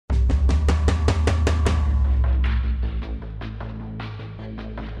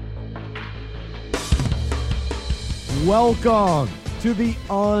Welcome to the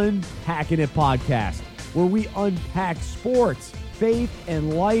Unpacking It podcast, where we unpack sports, faith,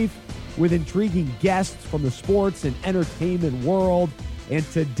 and life with intriguing guests from the sports and entertainment world, and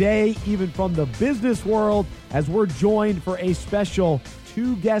today, even from the business world, as we're joined for a special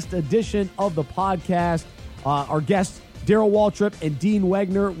two-guest edition of the podcast. Our guests, Darrell Waltrip and Dean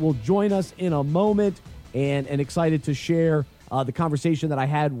Wegner, will join us in a moment, and excited to share the conversation that I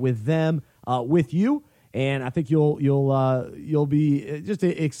had with them with you. And I think you'll be just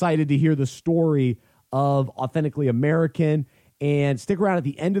excited to hear the story of Authentically American. And stick around at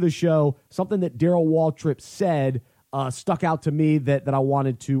the end of the show. Something that Darrell Waltrip said stuck out to me that I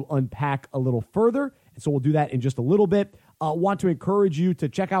wanted to unpack a little further. And so we'll do that in just a little bit. Want to encourage you to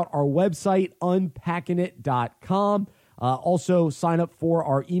check out our website, unpackingit.com. Also, sign up for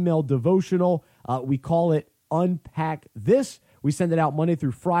our email devotional. We call it Unpack This. We send it out Monday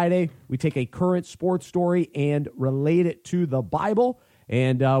through Friday. We take a current sports story and relate it to the Bible,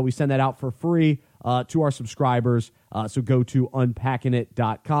 and we send that out for free to our subscribers. So go to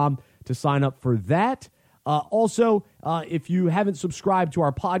unpackingit.com to sign up for that. Also, if you haven't subscribed to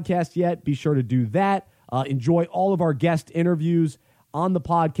our podcast yet, be sure to do that. Enjoy all of our guest interviews on the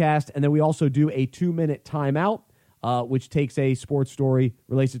podcast, and then we also do a 2-minute timeout, which takes a sports story,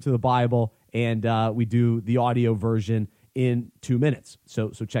 relates it to the Bible, and we do the audio version in 2 minutes.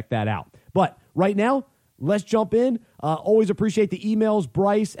 So check that out. But right now, let's jump in. Always appreciate the emails,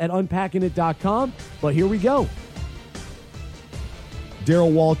 Bryce at unpackingit.com. But here we go.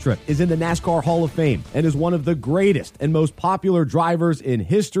 Darrell Waltrip is in the NASCAR Hall of Fame and is one of the greatest and most popular drivers in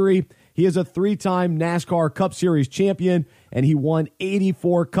history. He is a 3-time NASCAR Cup Series champion, and he won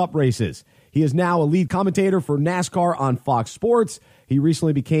 84 Cup races. He is now a lead commentator for NASCAR on Fox Sports. He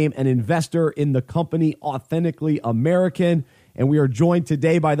recently became an investor in the company Authentically American, and we are joined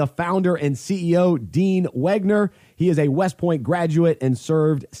today by the founder and CEO, Dean Wegner. He is a West Point graduate and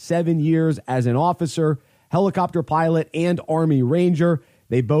served 7 years as an officer, helicopter pilot, and Army Ranger.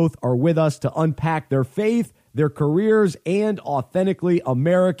 They both are with us to unpack their faith, their careers, and Authentically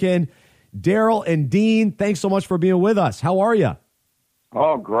American. Darrell and Dean, thanks so much for being with us. How are you?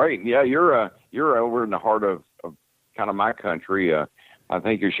 Oh, great. Yeah, you're over in the heart of kind of my country. I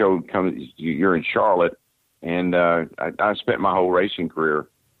think your show you're in Charlotte, and I spent my whole racing career.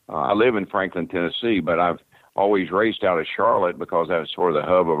 I live in Franklin, Tennessee, but I've always raced out of Charlotte because that's sort of the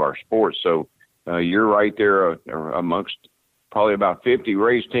hub of our sports. So you're right there amongst probably about 50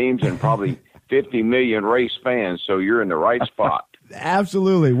 race teams and probably 50 million race fans. So you're in the right spot.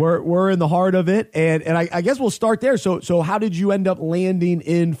 Absolutely. We're in the heart of it. And I guess we'll start there. So how did you end up landing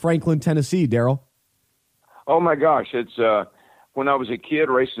in Franklin, Tennessee, Darrell? Oh my gosh. It's, when I was a kid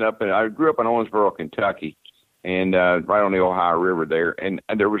racing up, and I grew up in Owensboro, Kentucky, and right on the Ohio River there. And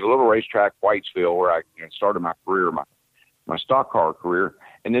there was a little racetrack, Whitesville, where I started my career, my stock car career.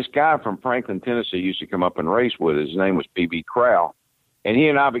 And this guy from Franklin, Tennessee used to come up and race with us. His name was P.B. Crowell. And he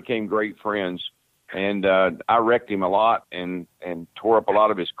and I became great friends. And I wrecked him a lot and tore up a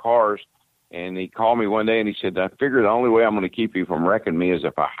lot of his cars. And he called me one day and he said, I figure the only way I'm going to keep you from wrecking me is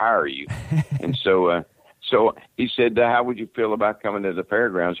if I hire you. And so he said, how would you feel about coming to the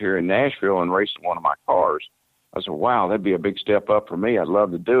fairgrounds here in Nashville and racing one of my cars? I said, wow, that'd be a big step up for me. I'd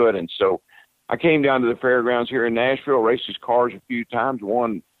love to do it. And so I came down to the fairgrounds here in Nashville, raced his cars a few times,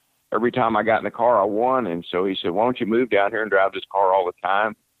 won every time I got in the car, I won. And so he said, why don't you move down here and drive this car all the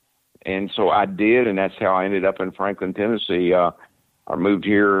time? And so I did, and that's how I ended up in Franklin, Tennessee. I moved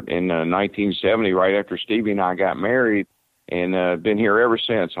here in 1970, right after Stevie and I got married, and been here ever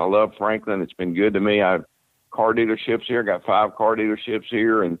since. I love Franklin. It's been good to me. I have car dealerships here, got 5 car dealerships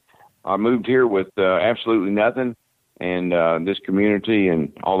here, and I moved here with absolutely nothing. And this community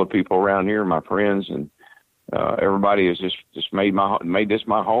and all the people around here, my friends, and everybody has just made this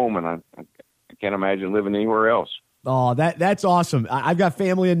my home, and I can't imagine living anywhere else. Oh, that's awesome. I've got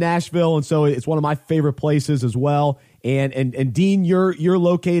family in Nashville, and so it's one of my favorite places as well. And Dean, you're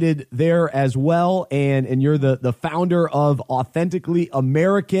located there as well, and you're the founder of Authentically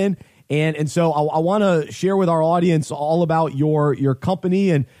American. And so I want to share with our audience all about your company,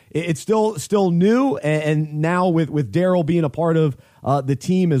 and it's still new, and now with Darrell being a part of the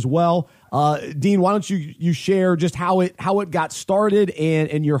team as well. Dean, why don't you share just how it got started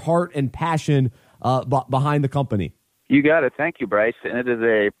and your heart and passion behind the company? You got it. Thank you, Bryce. And it is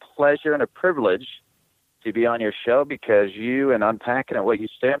a pleasure and a privilege to be on your show because you and Unpacking It, what you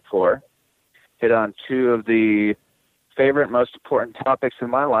stand for, hit on 2 of the favorite, most important topics in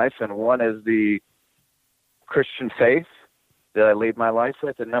my life. And one is the Christian faith that I lead my life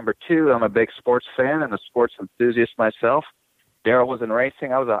with. And number 2, I'm a big sports fan and a sports enthusiast myself. Darrell was in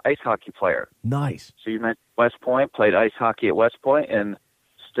racing. I was an ice hockey player. Nice. So you mentioned West Point, played ice hockey at West Point, and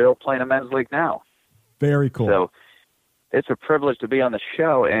still playing a men's league now. Very cool. So it's a privilege to be on the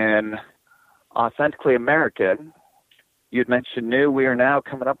show. And Authentically American, you'd mentioned new. We are now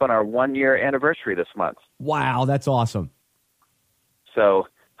coming up on our 1-year anniversary this month. Wow, that's awesome. So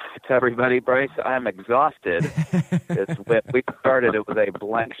to everybody, Bryce, I'm exhausted. When we started, it was a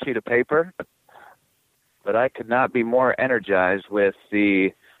blank sheet of paper. But I could not be more energized with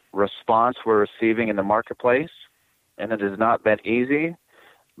the response we're receiving in the marketplace. And it has not been easy,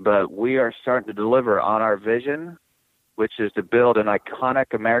 but we are starting to deliver on our vision, which is to build an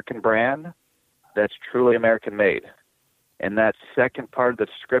iconic American brand that's truly American-made. And that second part of the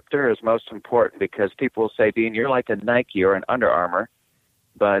descriptor is most important because people will say, Dean, you're like a Nike or an Under Armour.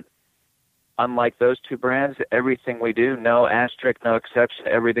 But unlike those two brands, everything we do, no asterisk, no exception,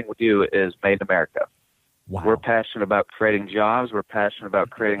 everything we do is made in America. Wow. We're passionate about creating jobs. We're passionate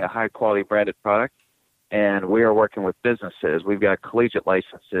about creating a high-quality branded product. And we are working with businesses. We've got collegiate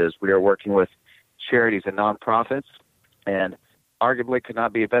licenses. We are working with charities and nonprofits. And arguably could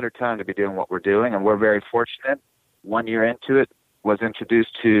not be a better time to be doing what we're doing. And we're very fortunate. 1 year into it, was introduced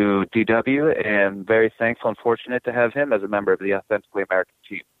to DW, and very thankful and fortunate to have him as a member of the Authentically American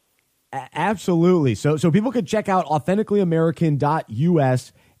team. Absolutely. So people could check out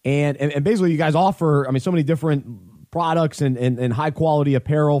authenticallyamerican.us, and basically you guys offer, I mean, so many different products and high quality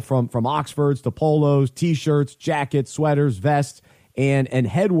apparel from Oxfords to polos, T-shirts, jackets, sweaters, vests, and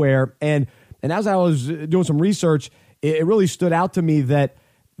headwear. And as I was doing some research, it really stood out to me that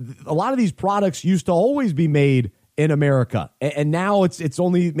a lot of these products used to always be made in America, and now it's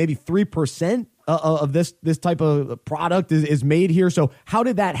only maybe 3% of this type of product is made here. So how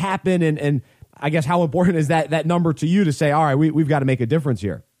did that happen? And I guess how important is that number to you to say, all right, we've got to make a difference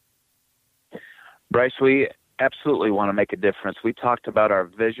here? Bryce, we absolutely want to make a difference. We talked about our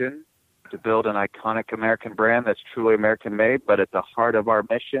vision to build an iconic American brand that's truly American-made, but at the heart of our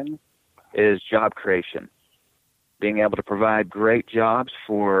mission is job creation, being able to provide great jobs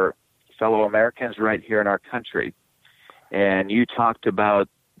for fellow Americans right here in our country. And you talked about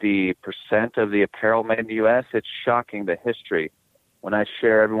the percent of the apparel made in the U.S. It's shocking, the history. When I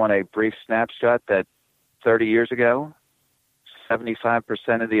share everyone a brief snapshot that 30 years ago, 75%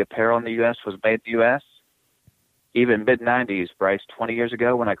 of the apparel in the U.S. was made in the U.S. Even mid-90s, Bryce, 20 years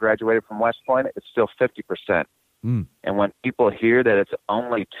ago when I graduated from West Point, it's still 50%. And when people hear that it's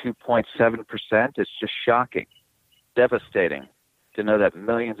only 2.7%, it's just shocking, devastating to know that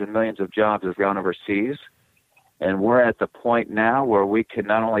millions and millions of jobs have gone overseas. And we're at the point now where we can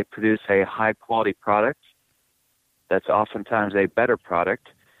not only produce a high-quality product that's oftentimes a better product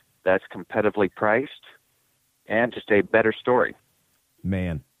that's competitively priced and just a better story.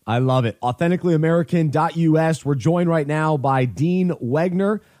 Man, I love it. AuthenticallyAmerican.us. We're joined right now by Dean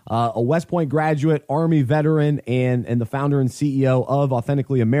Wegner, a West Point graduate, Army veteran, and the founder and CEO of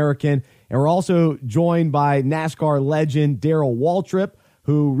Authentically American. And we're also joined by NASCAR legend Darrell Waltrip,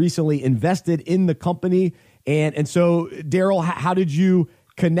 who recently invested in the company. And so, Darrell, how did you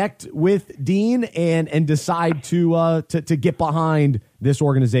connect with Dean and decide to get behind this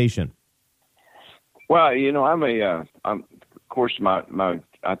organization? Well, you know, I'm of course, I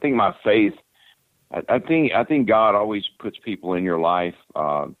think my faith. I think God always puts people in your life.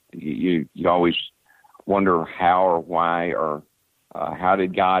 You always wonder how or why or how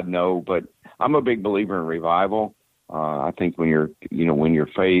did God know? But I'm a big believer in revival. I think when your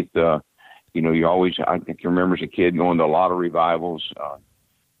faith. You always, I think you remember as a kid going to a lot of revivals. A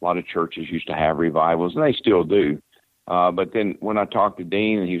lot of churches used to have revivals, and they still do. But then when I talked to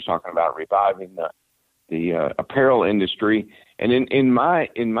Dean, and he was talking about reviving the apparel industry, and in my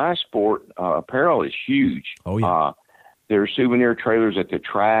sport, apparel is huge. Oh yeah. There are souvenir trailers at the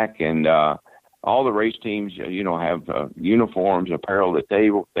track, and all the race teams, have uniforms, apparel that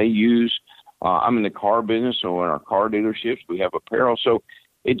they use. I'm in the car business, so in our car dealerships we have apparel. So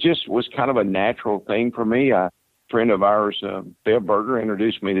it just was kind of a natural thing for me. A friend of ours, Bill Berger,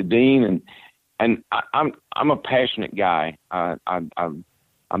 introduced me to Dean, and I'm a passionate guy. I'm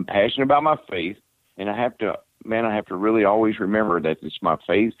passionate about my faith, and I have to really always remember that it's my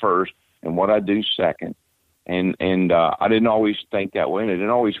faith first and what I do second. And I didn't always think that way, and I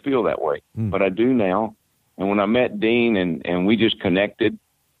didn't always feel that way, but I do now. And when I met Dean, and we just connected,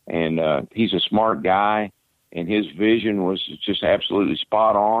 and he's a smart guy, and his vision was just absolutely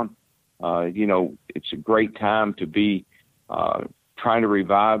spot on. It's a great time to be trying to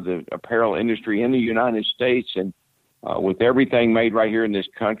revive the apparel industry in the United States, and with everything made right here in this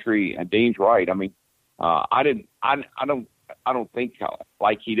country. Dean's right. I mean, I don't think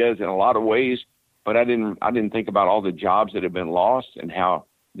like he does in a lot of ways, but I didn't think about all the jobs that have been lost and how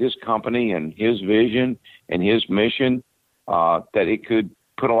this company and his vision and his mission, that it could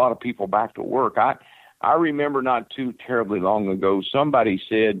put a lot of people back to work. I remember not too terribly long ago, somebody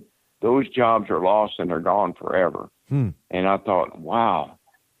said those jobs are lost and they're gone forever. And I thought, wow,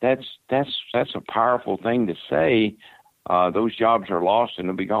 that's a powerful thing to say. Those jobs are lost and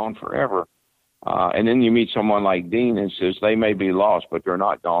they'll be gone forever. And then you meet someone like Dean and says they may be lost, but they're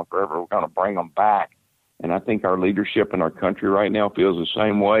not gone forever. We're going to bring them back. And I think our leadership in our country right now feels the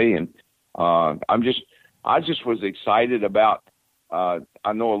same way. And I just was excited about. I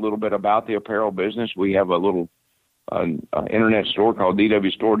know a little bit about the apparel business. We have a little internet store called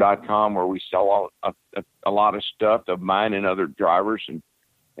dwstore.com where we sell a lot of stuff of mine and other drivers,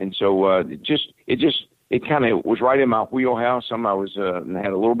 and so it kind of was right in my wheelhouse. Something I was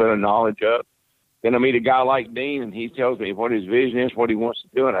had a little bit of knowledge of. Then I meet a guy like Dean, and he tells me what his vision is, what he wants to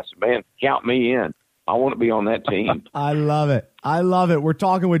do, and I said, "Man, count me in. I want to be on that team." I love it. We're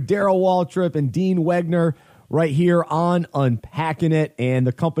talking with Darrell Waltrip and Dean Wegner right here on Unpacking It, and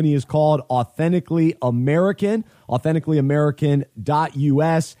the company is called Authentically American,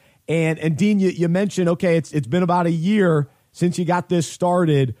 authenticallyamerican.us. And Dean, you mentioned, okay, it's been about a year since you got this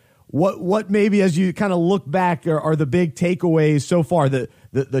started. What maybe as you kind of look back are the big takeaways so far, the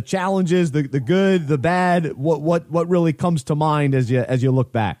challenges, the good, the bad, what really comes to mind as you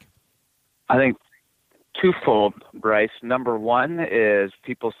look back? I think twofold, Bryce. Number one is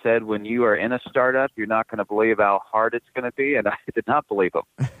people said when you are in a startup, you're not going to believe how hard it's going to be, and I did not believe them.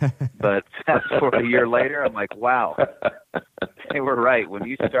 But fast forward a year later, I'm like, wow, they were right. When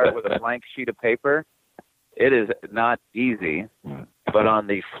you start with a blank sheet of paper, it is not easy. But on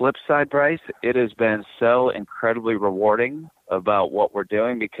the flip side, Bryce, it has been so incredibly rewarding about what we're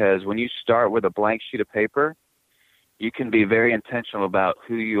doing, because when you start with a blank sheet of paper, you can be very intentional about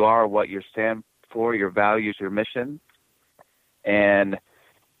who you are, what you stand for, your values, your mission. And,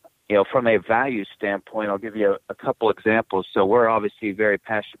 from a value standpoint, I'll give you a couple examples. So we're obviously very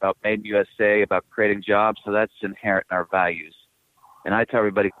passionate about Made in USA, about creating jobs. So that's inherent in our values. And I tell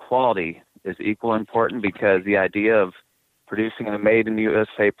everybody quality is equal important, because the idea of producing a Made in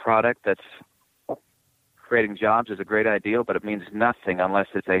USA product that's creating jobs is a great idea, but it means nothing unless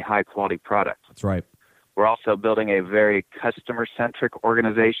it's a high quality product. That's right. We're also building a very customer-centric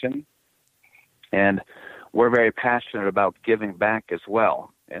organization, and we're very passionate about giving back as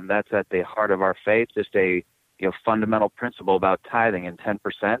well. And that's at the heart of our faith, just a fundamental principle about tithing and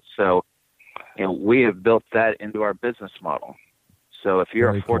 10%. So, we have built that into our business model. So if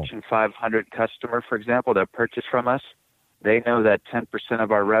you're a Fortune 500 customer, for example, that purchased from us, they know that 10%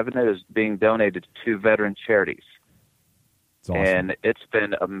 of our revenue is being donated to veteran charities. Awesome. And it's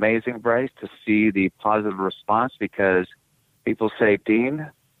been amazing, Bryce, to see the positive response, because people say,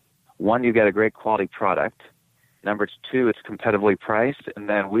 Dean, one, you got a great quality product. Number two, it's competitively priced. And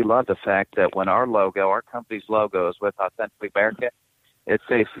then we love the fact that when our company's logo is with Authentically American, it's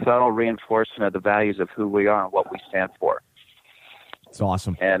a subtle reinforcement of the values of who we are and what we stand for. It's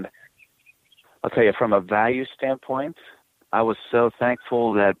awesome. And I'll tell you, from a value standpoint, I was so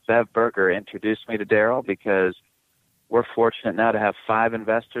thankful that Bev Berger introduced me to Darrell, because we're fortunate now to have 5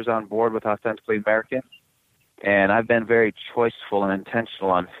 investors on board with Authentically American. And I've been very choiceful and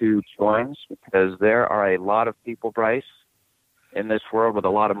intentional on who joins, because there are a lot of people, Bryce, in this world with a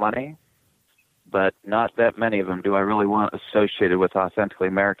lot of money, but not that many of them do I really want associated with Authentically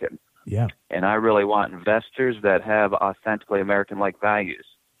American. Yeah. And I really want investors that have Authentically American-like values.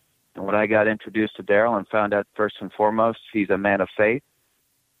 And when I got introduced to Darrell and found out, first and foremost, he's a man of faith.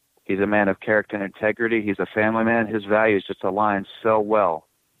 He's a man of character and integrity. He's a family man. His values just align so well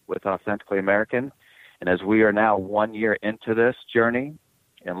with Authentically American. And as we are now 1 year into this journey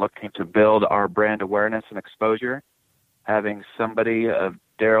and looking to build our brand awareness and exposure, having somebody of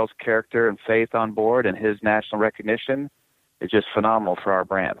Darrell's character and faith on board and his national recognition is just phenomenal for our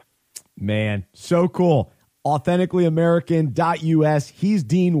brand. Man, so cool. AuthenticallyAmerican.us. He's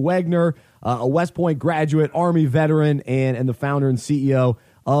Dean Wegner, a West Point graduate, Army veteran, and the founder and CEO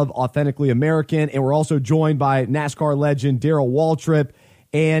of Authentically American. And we're also joined by NASCAR legend Darrell Waltrip.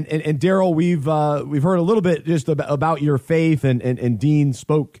 And Darrell, we've heard a little bit just about your faith, and Dean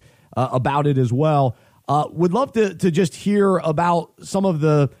spoke about it as well. Would love to just hear about some of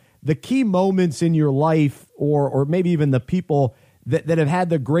the key moments in your life, or maybe even the people that have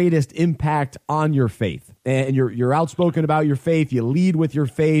had the greatest impact on your faith. And you're outspoken about your faith. You lead with your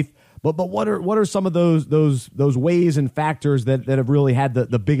faith. But what are some of those ways and factors that have really had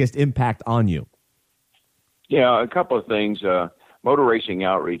the biggest impact on you? Yeah, a couple of things. Motor Racing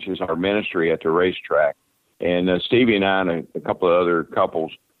Outreach is our ministry at the racetrack. And Stevie and I and a couple of other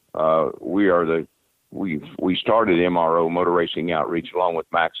couples we started MRO, Motor Racing Outreach, along with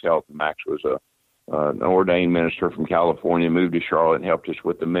Max Health. Max was an ordained minister from California, moved to Charlotte and helped us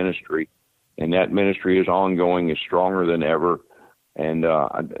with the ministry. And that ministry is ongoing, is stronger than ever. And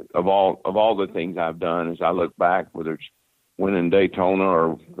of all the things I've done, as I look back, whether it's winning Daytona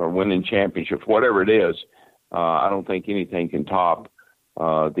or winning championships, whatever it is, I don't think anything can top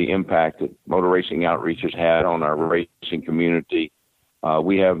the impact that Motor Racing Outreach has had on our racing community.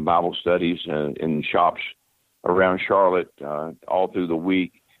 We have Bible studies in shops around Charlotte all through the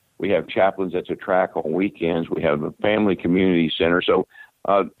week. We have chaplains at the track on weekends. We have a family community center. So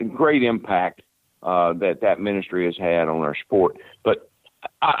great impact that ministry has had on our sport. But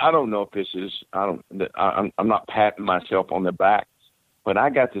I don't know if this is, I'm not patting myself on the back, but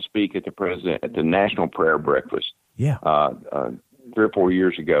I got to speak at the National Prayer Breakfast 3 or 4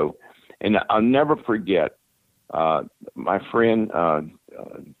 years ago. And I'll never forget, my friend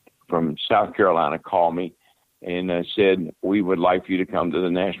from South Carolina called me and said, we would like for you to come to the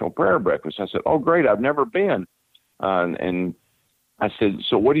National Prayer Breakfast. I said, oh, great. I've never been. And I said,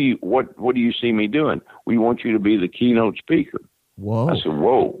 so what do you see me doing? We want you to be the keynote speaker. Whoa. I said,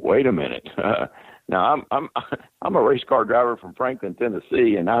 whoa, wait a minute. Now I'm a race car driver from Franklin,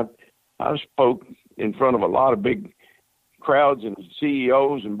 Tennessee, and I've spoke in front of a lot of big crowds and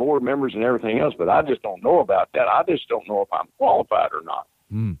CEOs and board members and everything else, but I just don't know about that. I just don't know if I'm qualified or not.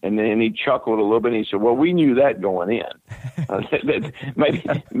 And then he chuckled a little bit and he said, well, we knew that going in.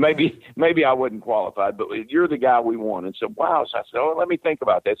 maybe I wasn't qualified, but you're the guy we want. And so, wow. So I said, oh, let me think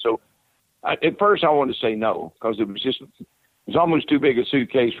about that. So at first I wanted to say no, because it was almost too big a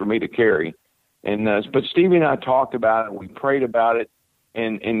suitcase for me to carry. And but Stevie and I talked about it. We prayed about it.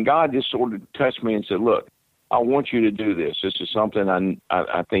 And God just sort of touched me and said, look, I want you to do this. This is something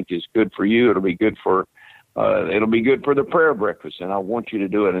I think is good for you. It'll be good for the prayer breakfast, and I want you to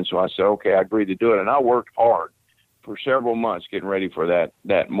do it. And so I said, okay, I agreed to do it. And I worked hard for several months getting ready for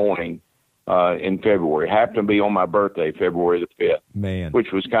that morning in February. It happened to be on my birthday, February the 5th, man,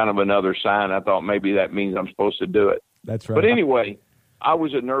 which was kind of another sign. I thought maybe that means I'm supposed to do it. That's right. But anyway, I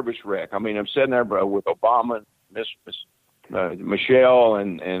was a nervous wreck. I mean, I'm sitting there with Obama, Michelle,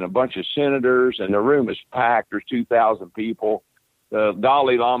 and a bunch of senators, and the room is packed. There's 2,000 people. The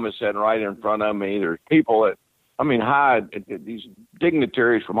Dalai Lama is sitting right in front of me. There's people these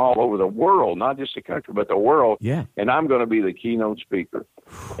dignitaries from all over the world, not just the country, but the world. Yeah. And I'm going to be the keynote speaker.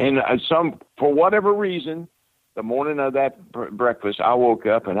 And for whatever reason, the morning of that breakfast, I woke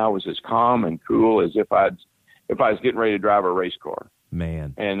up and I was as calm and cool as if I was getting ready to drive a race car.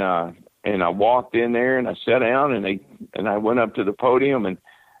 Man. And I walked in there and I sat down and I went up to the podium and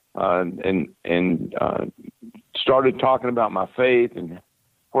started talking about my faith and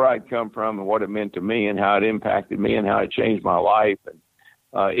where I'd come from and what it meant to me and how it impacted me and how it changed my life.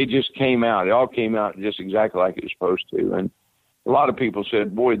 And it just came out. It all came out just exactly like it was supposed to. And a lot of people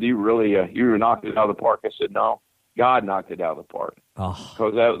said, boy, do you really, you knocked it out of the park? I said, no, God knocked it out of the park.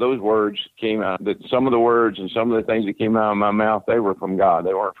 Because those words came out, that some of the words and some of the things that came out of my mouth, they were from God.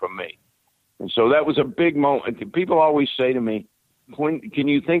 They weren't from me. And so that was a big moment. People always say to me, can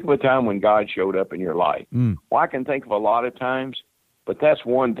you think of a time when God showed up in your life? Well, I can think of a lot of times, but that's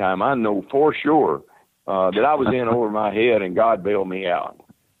one time I know for sure that I was in over my head and God bailed me out.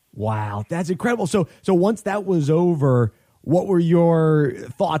 Wow, that's incredible. So once that was over, what were your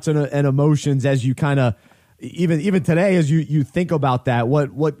thoughts and emotions as you kind of, even today, as you think about that?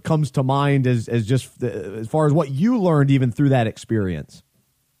 What comes to mind as far as what you learned even through that experience?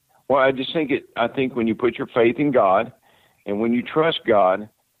 Well, I think when you put your faith in God and when you trust God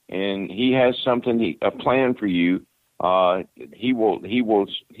and He has a plan for you, He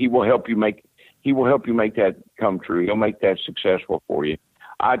will help you make that come true. He'll make that successful for you.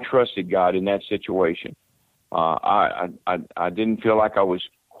 I trusted God in that situation. I didn't feel like I was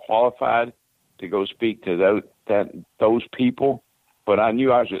qualified to go speak to those people, but I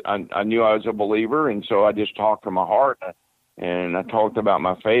knew I was a believer, and so I just talked from my heart, and I talked about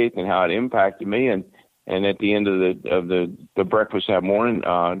my faith and how it impacted me, and at the end of the breakfast that morning,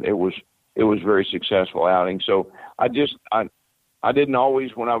 it was a very successful outing. So I didn't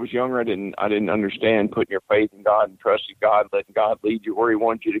always, when I was younger, I didn't understand putting your faith in God and trusting God, letting God lead you where He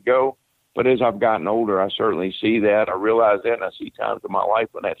wants you to go. But as I've gotten older, I certainly see that. I realize that, and I see times in my life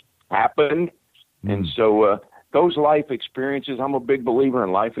when that's happened. And so those life experiences, I'm a big believer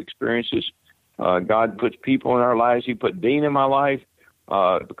in life experiences. God puts people in our lives. He put Dean in my life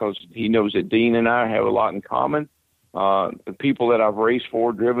because He knows that Dean and I have a lot in common. The people that I've raced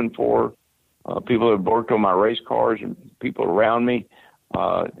for, driven for, people that have worked on my race cars and people around me,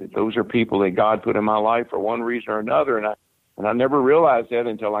 those are people that God put in my life for one reason or another. And And I never realized that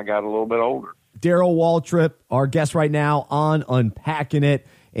until I got a little bit older. Darrell Waltrip, our guest right now on Unpacking It.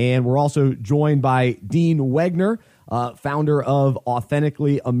 And we're also joined by Dean Wegner, founder of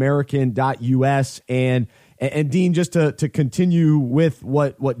AuthenticallyAmerican.us. And Dean, just to continue with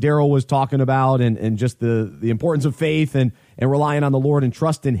what Darrell was talking about and just the importance of faith and relying on the Lord and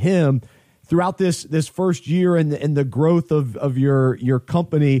trust in him throughout this first year and the growth of your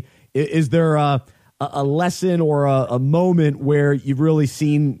company, is there a lesson or a moment where you've really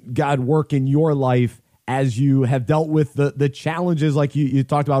seen God work in your life as you have dealt with the challenges like you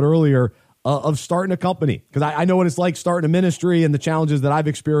talked about earlier of starting a company? Because I know what it's like starting a ministry and the challenges that I've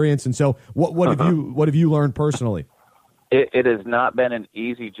experienced. And so what have you learned personally? It has not been an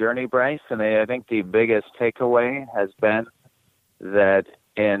easy journey, Bryce. And I think the biggest takeaway has been that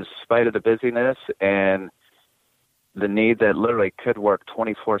in spite of the busyness and the need that literally could work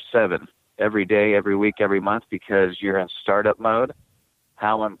 24/7 every day, every week, every month, because you're in startup mode,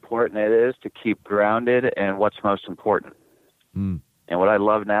 how important it is to keep grounded in what's most important. And what I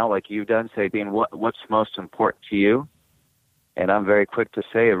love now, like you've done, say, Dean, what's most important to you? And I'm very quick to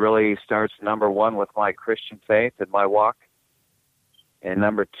say it really starts, number one, with my Christian faith and my walk. And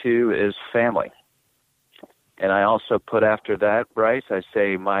number two is family. And I also put after that, Bryce, I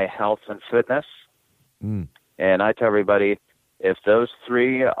say my health and fitness. And I tell everybody, if those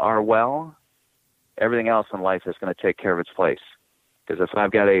three are well, everything else in life is going to take care of its place. Because if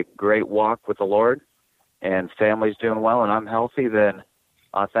I've got a great walk with the Lord and family's doing well and I'm healthy, then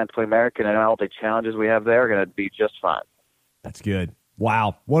Authentically American and all the challenges we have there are going to be just fine. That's good.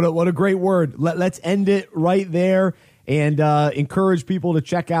 Wow. What a great word. Let's end it right there and encourage people to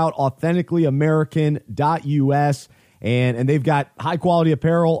check out AuthenticallyAmerican.us. And they've got high-quality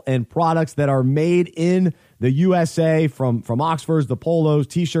apparel and products that are made in the USA, from Oxfords, the polos,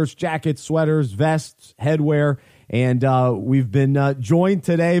 T-shirts, jackets, sweaters, vests, headwear. And we've been joined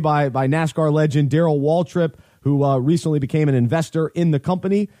today by NASCAR legend Darrell Waltrip, who recently became an investor in the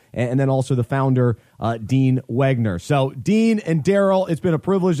company, and then also the founder, Dean Wegner. So, Dean and Darrell, it's been a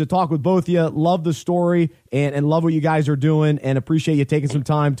privilege to talk with both of you. Love the story and love what you guys are doing, and appreciate you taking some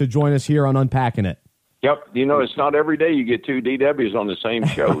time to join us here on Unpacking It. Yep. It's not every day you get two DWs on the same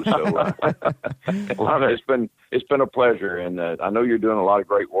show. So it's been a pleasure. And I know you're doing a lot of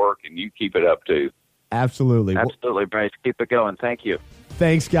great work, and you keep it up too. Absolutely. Absolutely, Bryce. Keep it going. Thank you.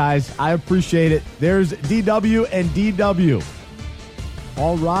 Thanks, guys. I appreciate it. There's DW and DW.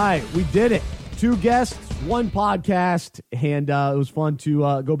 All right. We did it. 2 guests, 1 podcast. And it was fun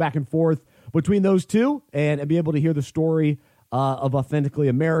to go back and forth between those two and be able to hear the story of Authentically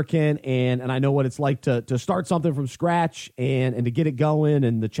American, and I know what it's like to start something from scratch and to get it going,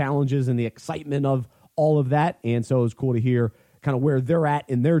 and the challenges and the excitement of all of that. And so it was cool to hear kind of where they're at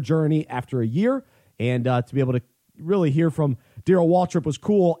in their journey after a year, and to be able to really hear from Darrell Waltrip was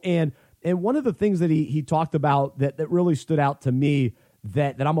cool. And one of the things that he talked about that really stood out to me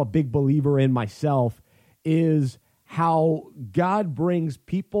that I'm a big believer in myself is how God brings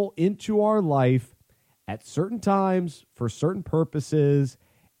people into our life at certain times for certain purposes,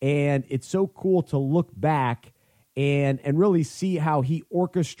 and it's so cool to look back and really see how he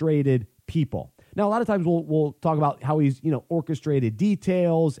orchestrated people. Now, a lot of times we'll talk about how he's orchestrated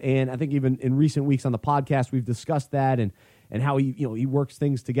details, and I think even in recent weeks on the podcast we've discussed that and how he works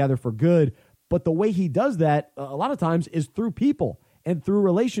things together for good. But the way he does that a lot of times is through people and through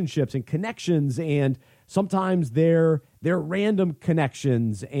relationships and connections, and sometimes they're random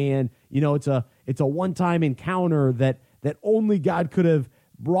connections, and it's a one-time encounter that only God could have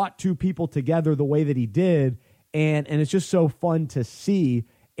brought 2 people together the way that he did, and it's just so fun to see.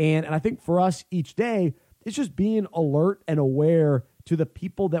 And I think for us each day, it's just being alert and aware to the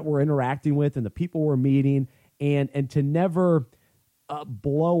people that we're interacting with and the people we're meeting, and to never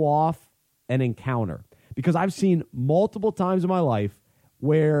blow off an encounter. Because I've seen multiple times in my life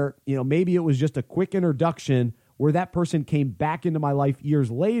where, maybe it was just a quick introduction where that person came back into my life years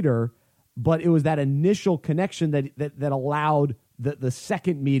later, but it was that initial connection that allowed the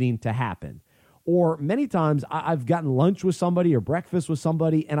second meeting to happen. Or many times I've gotten lunch with somebody or breakfast with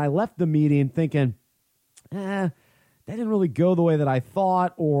somebody, and I left the meeting thinking, that didn't really go the way that I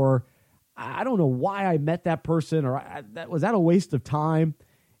thought, or I don't know why I met that person, or was that a waste of time?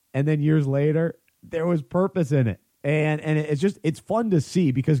 And then years later, there was purpose in it. And it's fun to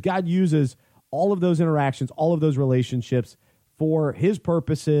see, because God uses all of those interactions, all of those relationships for his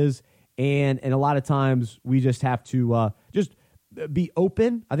purposes. And a lot of times we just have to just be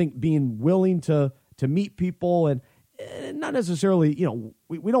open. I think being willing to meet people, and not necessarily,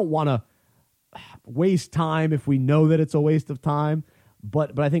 we don't want to waste time if we know that it's a waste of time.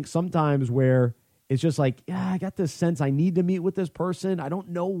 But I think sometimes where it's just like, yeah, I got this sense I need to meet with this person. I don't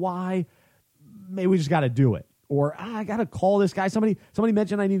know why. Maybe we just got to do it. Or I got to call this guy. Somebody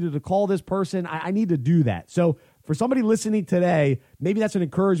mentioned I needed to call this person. I need to do that. So for somebody listening today, maybe that's an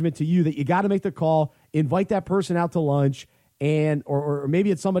encouragement to you that you got to make the call, invite that person out to lunch, and or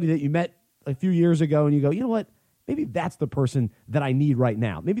maybe it's somebody that you met a few years ago and you go, you know what? Maybe that's the person that I need right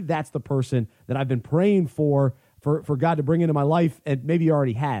now. Maybe that's the person that I've been praying for God to bring into my life, and maybe he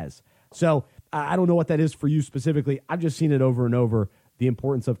already has. So I don't know what that is for you specifically. I've just seen it over and over, the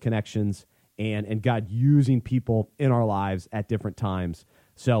importance of connections and God using people in our lives at different times.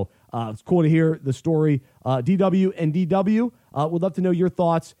 So it's cool to hear the story. DW and DW, would love to know your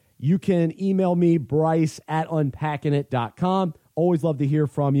thoughts. You can email me, Bryce@unpackingit.com. Always love to hear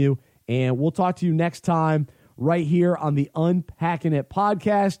from you. And we'll talk to you next time right here on the Unpacking It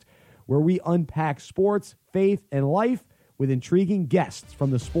podcast, where we unpack sports, faith, and life with intriguing guests from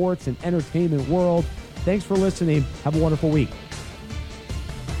the sports and entertainment world. Thanks for listening. Have a wonderful week.